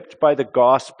 gripped by the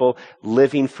gospel,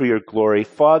 living for your glory.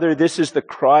 Father, this is the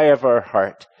cry of our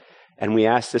heart. And we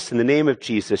ask this in the name of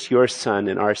Jesus, your Son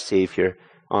and our Savior.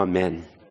 Amen.